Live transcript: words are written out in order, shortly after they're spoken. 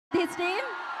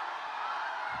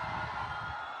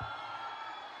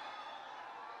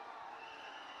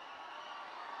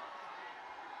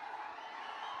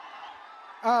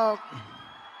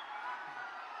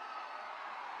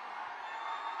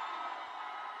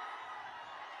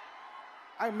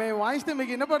మేము వాయిస్తే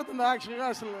మీకు వినపడుతుందా? యాక్చువల్గా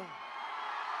అసలు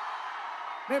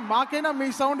మాకైనా మీ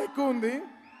సౌండ్ ఎక్కువ ఉంది.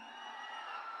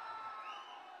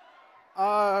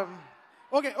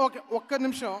 ఓకే ఓకే, ఒక్క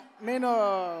నిమిషం. నేను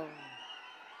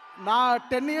నా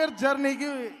 10 years జర్నీకి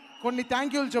కొన్ని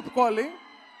థ్యాంక్ యూలు చెప్పుకోవాలి.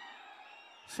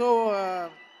 సో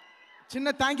చిన్న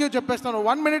థ్యాంక్ యూ చెప్పేస్తాను.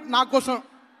 1 minute నా కోసం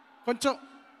కొంచెం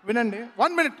వినండి.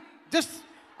 1 minute, just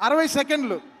 60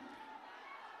 seconds.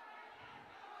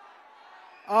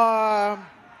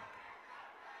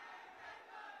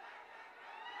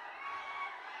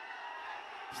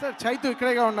 Sir Chaitu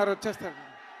ఇక్కడేగా ఉన్నారు, వచ్చేస్తారు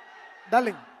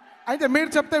డార్లింగ్. అయితే మీరు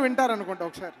చెప్తే వింటారనుకుంటా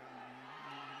ఒకసారి.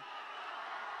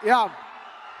 యా,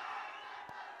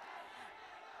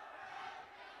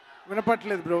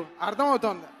 వినపట్లేదు బ్రో,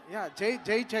 అర్థమవుతోంది. యా, జై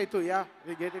జై Chaitu. Yeah,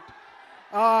 we get it.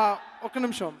 ఒక్క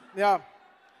నిమిషం. యా,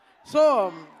 సో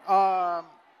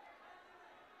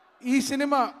ఈ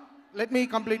సినిమా లెట్ మీ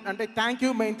కంప్లీట్. అంటే థ్యాంక్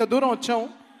యూ, మేము ఇంత దూరం వచ్చాం.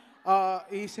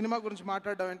 ఈ సినిమా గురించి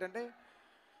మాట్లాడడం ఏంటంటే,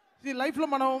 ఈ లైఫ్లో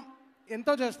మనం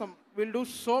ఎంతో చేస్తాం. Will do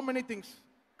so many things.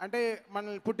 అంటే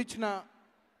మనల్ని పుట్టించిన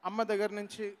అమ్మ దగ్గర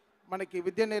నుంచి మనకి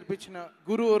విద్య నేర్పించిన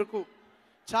గురువు వరకు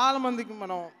చాలామందికి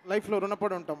మనం లైఫ్లో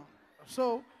రుణపడి ఉంటాం. So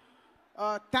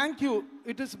thank you.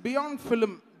 It is beyond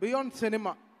film, beyond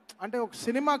cinema. అంటే ఒక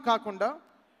సినిమా కాకుండా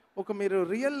ఒక మీరు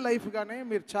రియల్ లైఫ్గానే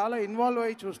మీరు చాలా ఇన్వాల్వ్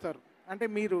అయ్యి చూస్తారు. అంటే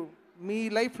మీరు మీ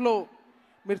లైఫ్లో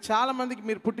మీరు చాలామందికి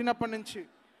మీరు పుట్టినప్పటి నుంచి,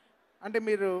 అంటే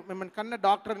మీరు మిమ్మల్ని కన్న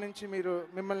డాక్టర్ నుంచి మీరు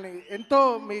మిమ్మల్ని ఎంతో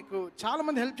మీకు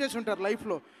చాలామంది హెల్ప్ చేసి ఉంటారు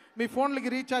లైఫ్లో. మీ ఫోన్లకి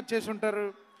రీఛార్జ్ చేసి ఉంటారు,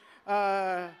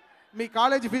 మీ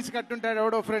కాలేజ్ ఫీజు కట్టుంటాడు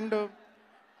ఎవడో ఫ్రెండ్,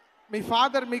 మీ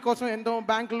ఫాదర్ మీకోసం ఎంతో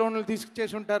బ్యాంక్ లోన్లు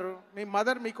తీసుకొచ్చేసి ఉంటారు, మీ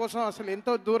మదర్ మీకోసం అసలు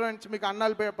ఎంతో దూరం నుంచి మీకు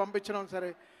అన్నాలు పంపించడం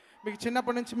సరే, మీకు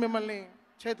చిన్నప్పటి నుంచి మిమ్మల్ని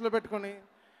చేతిలో పెట్టుకొని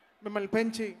మిమ్మల్ని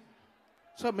పెంచి,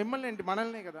 సో మిమ్మల్ని ఏంటి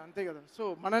మనల్నే కదా, అంతే కదా. సో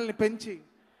మనల్ని పెంచి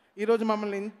ఈరోజు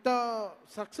మమ్మల్ని ఇంత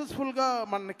సక్సెస్ఫుల్గా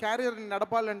మన క్యారియర్ని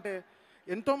నడపాలంటే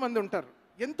ఎంతోమంది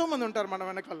ఉంటారు మన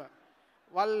వెనకాల.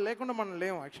 వాళ్ళు లేకుండా మనం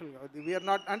లేము యాక్చువల్గా. వీఆర్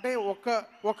నాట్, అంటే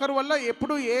ఒకరి వల్ల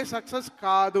ఎప్పుడు ఏ సక్సెస్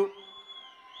కాదు,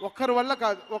 ఒక్కరి వల్ల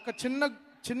కాదు. ఒక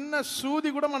చిన్న సూది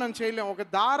కూడా మనం చేయలేం, ఒక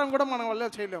దారం కూడా మన వల్ల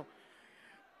చేయలేం,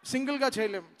 సింగిల్గా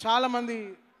చేయలేం.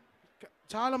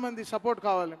 చాలామంది సపోర్ట్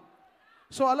కావాలి.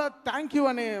 సో అలా థ్యాంక్ యూ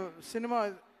అనే సినిమా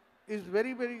ఈజ్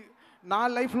వెరీ వెరీ నా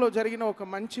లైఫ్లో జరిగిన ఒక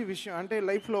మంచి విషయం. అంటే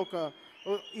లైఫ్లో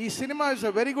ఈ cinema is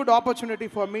a very good opportunity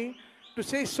for me to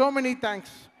say so many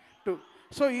thanks to.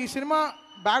 So ఈ సినిమా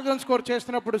బ్యాక్గ్రౌండ్ స్కోర్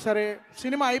చేస్తున్నప్పుడు సరే,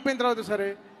 సినిమా అయిపోయిన తర్వాత సరే,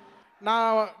 నా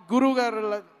గురువు గారు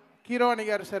కీరవాణి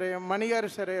గారు సరే, మణి గారు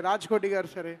సరే, రాజ్కోటి గారు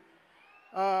సరే,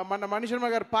 మన మణిశర్మ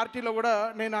గారి పార్టీలో కూడా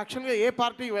నేను యాక్చువల్గా ఏ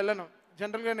పార్టీకి వెళ్ళను.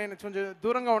 జనరల్గా నేను కొంచెం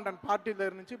దూరంగా ఉంటాను పార్టీ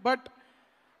దగ్గర నుంచి. బట్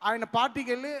ఆయన పార్టీకి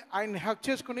వెళ్ళి ఆయన్ని హక్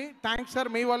చేసుకుని, థ్యాంక్స్ సార్,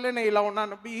 మీ వల్లే నేను ఇలా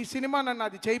ఉన్నాను, ఈ సినిమా నన్ను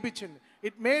అది చేయించింది,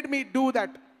 it made me do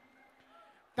that.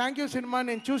 Thank you cinema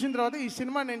నేను చూసిన తర్వాత, ఈ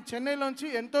సినిమా నేను చెన్నైలోంచి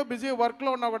ఎంతో బిజీ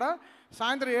వర్క్లో ఉన్నా కూడా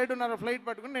సాయంత్రం 7:30 ఫ్లైట్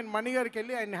పట్టుకుని నేను మణి గారికి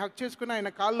వెళ్ళి ఆయన్ని హక్ చేసుకుని ఆయన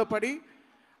కాల్లో పడి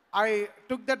I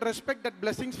took that respect, that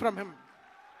blessings from him.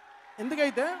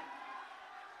 ఎందుకైతే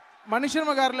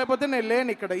Mani Sharma గారు లేకపోతే నేను లేను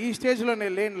ఇక్కడ, ఈ స్టేజ్లో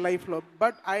నేను లేను లైఫ్లో.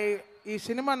 బట్ ఈ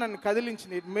సినిమా నన్ను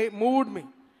కదిలించింది, ఇట్ మూవ్డ్ మీ.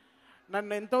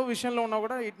 నన్ను ఎంతో విషయంలో ఉన్నా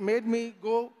కూడా ఇట్ మేడ్ మీ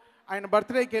గో. ఆయన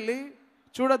బర్త్డేకి వెళ్ళి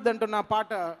చూడొద్దంటూ నా పాట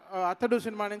అతడు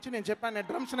సినిమా నుంచి నేను చెప్పాను, నేను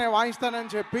డ్రమ్స్ నేను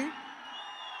వాయిస్తానని చెప్పి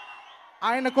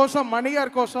ఆయన కోసం, మణి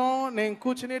గారి కోసం నేను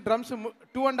కూర్చుని drums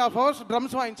 2.5 hours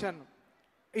drums వాయించాను.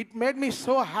 It made me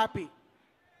so happy.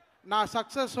 నా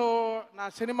సక్సెస్ నా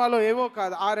సినిమాలో ఏవో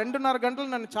కాదు, ఆ 2.5 గంటలు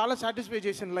నన్ను చాలా సాటిస్ఫై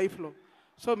చేసింది లైఫ్లో.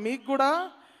 సో మీకు కూడా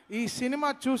ఈ సినిమా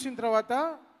చూసిన తర్వాత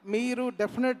మీరు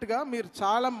డెఫినెట్గా మీరు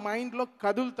చాలా మైండ్లో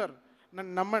కదులుతారు,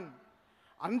 నన్ను నమ్మండి.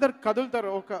 అందరు కదులుతారు.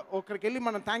 ఒకరికి వెళ్ళి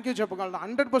మనం థ్యాంక్ యూ చెప్పగలం,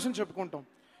 100% చెప్పుకుంటాం.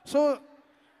 So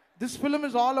this film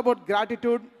is all about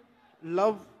gratitude,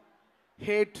 love,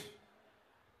 hate,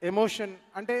 emotion.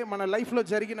 అంటే మన లైఫ్లో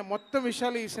జరిగిన మొత్తం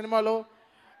విషయాలు ఈ సినిమాలో.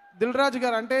 దిల్ రాజు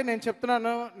గారు అంటే నేను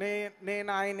చెప్తున్నాను,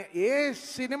 నేను ఆయన ఏ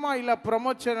సినిమా ఇలా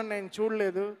ప్రమోట్ చేయడం నేను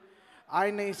చూడలేదు.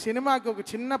 ఆయన ఈ సినిమాకి ఒక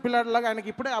చిన్న పిల్లాడిలాగా, ఆయనకి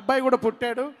ఇప్పుడే అబ్బాయి కూడా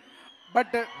పుట్టాడు.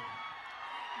 బట్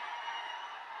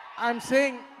ఐఎమ్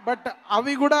సేయింగ్, బట్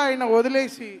అవి కూడా ఆయన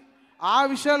వదిలేసి ఆ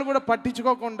విషయాలు కూడా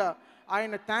పట్టించుకోకుండా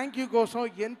ఆయన థ్యాంక్ యూ కోసం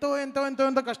ఎంతో ఎంతో ఎంతో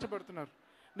ఎంతో కష్టపడుతున్నారు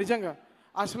నిజంగా.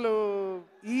 అసలు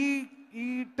ఈ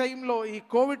టైంలో, ఈ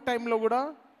కోవిడ్ టైంలో కూడా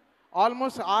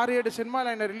ఆల్మోస్ట్ 6-7 సినిమాలు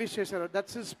ఆయన రిలీజ్ చేశారు.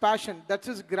 That's his passion, that's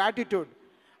his gratitude.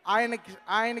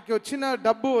 ఆయనకి వచ్చిన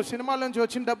డబ్బు, సినిమాల నుంచి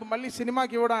వచ్చిన డబ్బు మళ్ళీ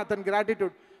సినిమాకి ఇవ్వడం అతని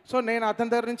గ్రాటిట్యూడ్. సో నేను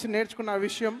అతని దగ్గర నుంచి నేర్చుకున్న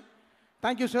విషయం.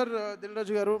 Thank you sir Dil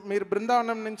Raju గారు. మీరు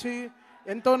బృందావనం నుంచి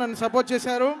ఎంతో నన్ను సపోర్ట్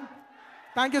చేశారు.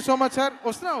 Thank you so much sir.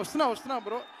 వస్తున్నా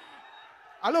bro.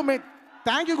 Hello me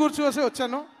thank you గుర్తు వస్తే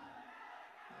వచ్చాను.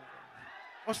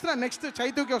 నెక్స్ట్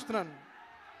చైతుకి వస్తున్నాను.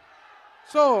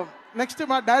 సో నెక్స్ట్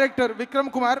మా డైరెక్టర్ విక్రమ్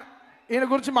కుమార్, ఈయన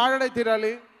గురించి మాట్లాడే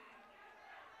తీరాలి.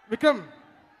 Vikram,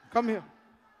 come here.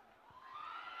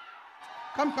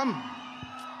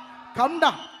 కమ్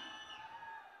డా.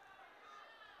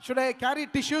 Should I carry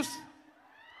tissues?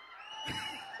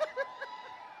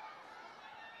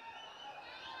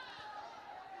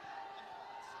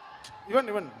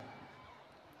 ఇవ్వండి.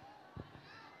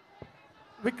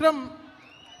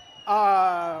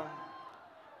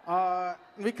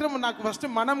 విక్రమ్ నాకు ఫస్ట్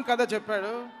మనం కథ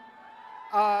చెప్పాడు.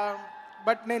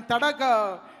 బట్ నేను తడాక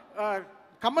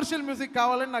కమర్షియల్ మ్యూజిక్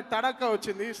కావాలని నాకు తడాక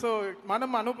వచ్చింది. సో మనం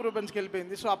అనూప్ రూబెన్స్కి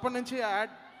వెళ్ళిపోయింది. సో అప్పటి నుంచి I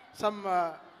had some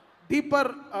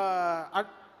deeper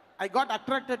I got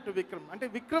attracted to Vikram. అంటే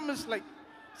విక్రమ్ ఇస్ లైక్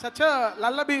సచ్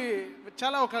లల్లబీ,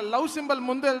 చాలా ఒక లవ్ సింబల్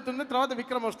ముందు వెళ్తుంది, తర్వాత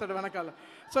విక్రమ్ వస్తాడు వెనకాల.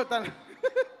 సో తను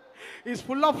is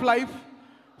full of life.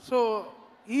 So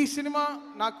ఈ సినిమా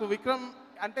నాకు విక్రమ్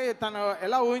అంటే తను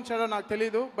ఎలా ఊహించాడో నాకు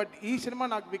తెలీదు. బట్ ఈ సినిమా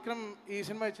నాకు విక్రమ్ ఈ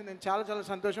సినిమా ఇచ్చింది. నేను చాలా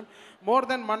సంతోషం. మోర్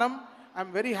దెన్ మనం,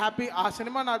 ఐఎమ్ వెరీ హ్యాపీ. ఆ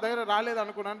సినిమా నా దగ్గర రాలేదు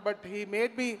అనుకున్నాను, but he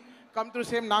made me come through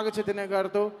same Naga Chaitanya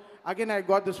గారితో. Again I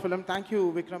got this film. Thank you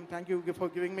Vikram, thank you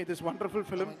for giving me this wonderful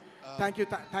film.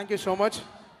 Thank you so much.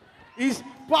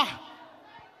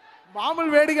 మామూలు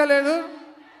వేడిగా లేదు.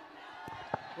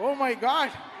 Oh my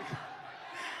God.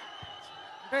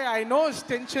 అంటే I know it's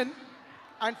tension.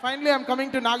 And finally I'm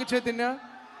coming to Naga Chaitanya.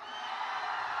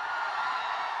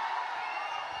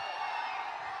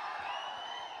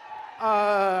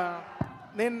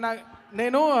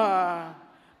 నేను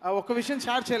ఒక విషయం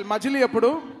share చేయాలి. మజిలీ అప్పుడు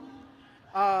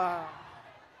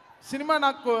cinema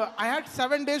నాకు I had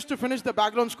 7 days to finish the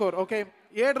background score. Okay,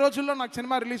 7 రోజుల్లో నాకు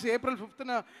cinema release, April 5th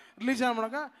release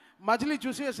అవ్వగా మజిలీ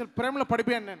చూసి అసలు ప్రేమలో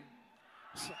పడిపోయాను నేను.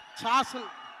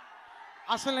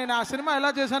 అసలు నేను ఆ సినిమా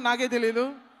ఎలా చేశాను నాకే తెలీదు.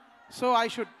 So I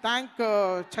should thank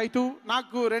Chaitu.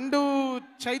 నాకు 2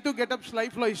 చైతు గెటప్స్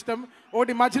లైఫ్లో ఇష్టం.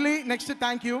 ఒకటి మజిలీ, నెక్స్ట్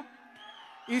థ్యాంక్ యూ.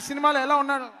 ఈ సినిమాలో ఎలా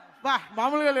ఉన్నాడు,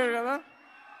 మామూలుగా లేడు కదా.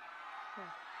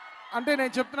 అంటే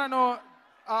నేను చెప్తున్నాను,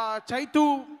 Chaitu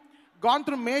gone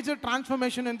through major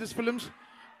transformation in this films.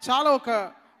 చాలా ఒక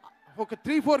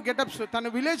 3-4 గెటప్స్. తన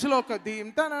విలేజ్లో ఒక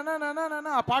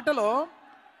ఆ పాటలో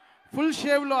ఫుల్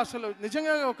షేవ్లో అసలు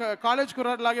నిజంగా ఒక కాలేజ్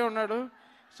కుర్రాడు లాగే ఉన్నాడు.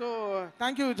 So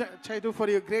thank you Chaitu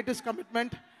for your greatest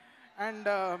commitment. And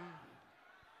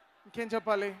ఇంకేం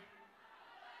చెప్పాలి.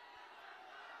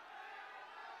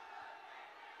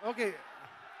 Okay,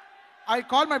 I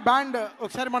call my band.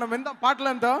 ఒకసారి మనం విందాం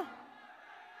పాటలంతా.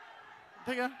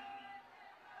 అంతేగా.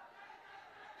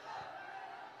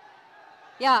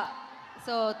 యా,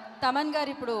 సో తమన్ గారు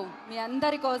ఇప్పుడు మీ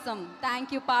అందరి కోసం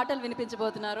థ్యాంక్ యూ పాటలు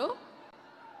వినిపించబోతున్నారు.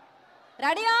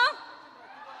 రెడీయా?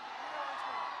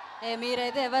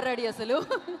 మీరైతే ఎవరు రెడీ అసలు?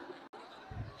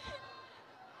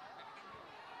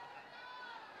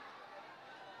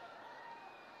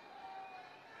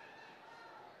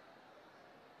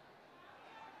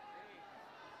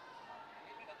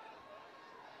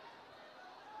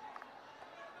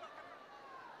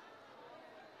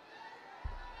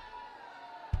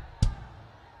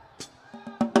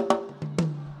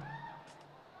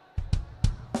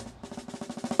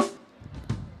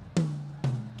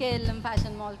 KLM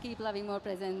Fashion Mall, keep loving more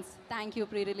presents. Thank you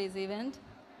pre-release event.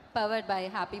 Powered by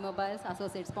Happy Mobiles,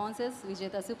 associate sponsors,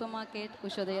 Vijeta Supermarket,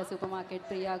 Ushodaya Supermarket,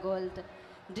 Priya Gold,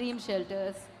 Dream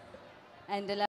Shelters, and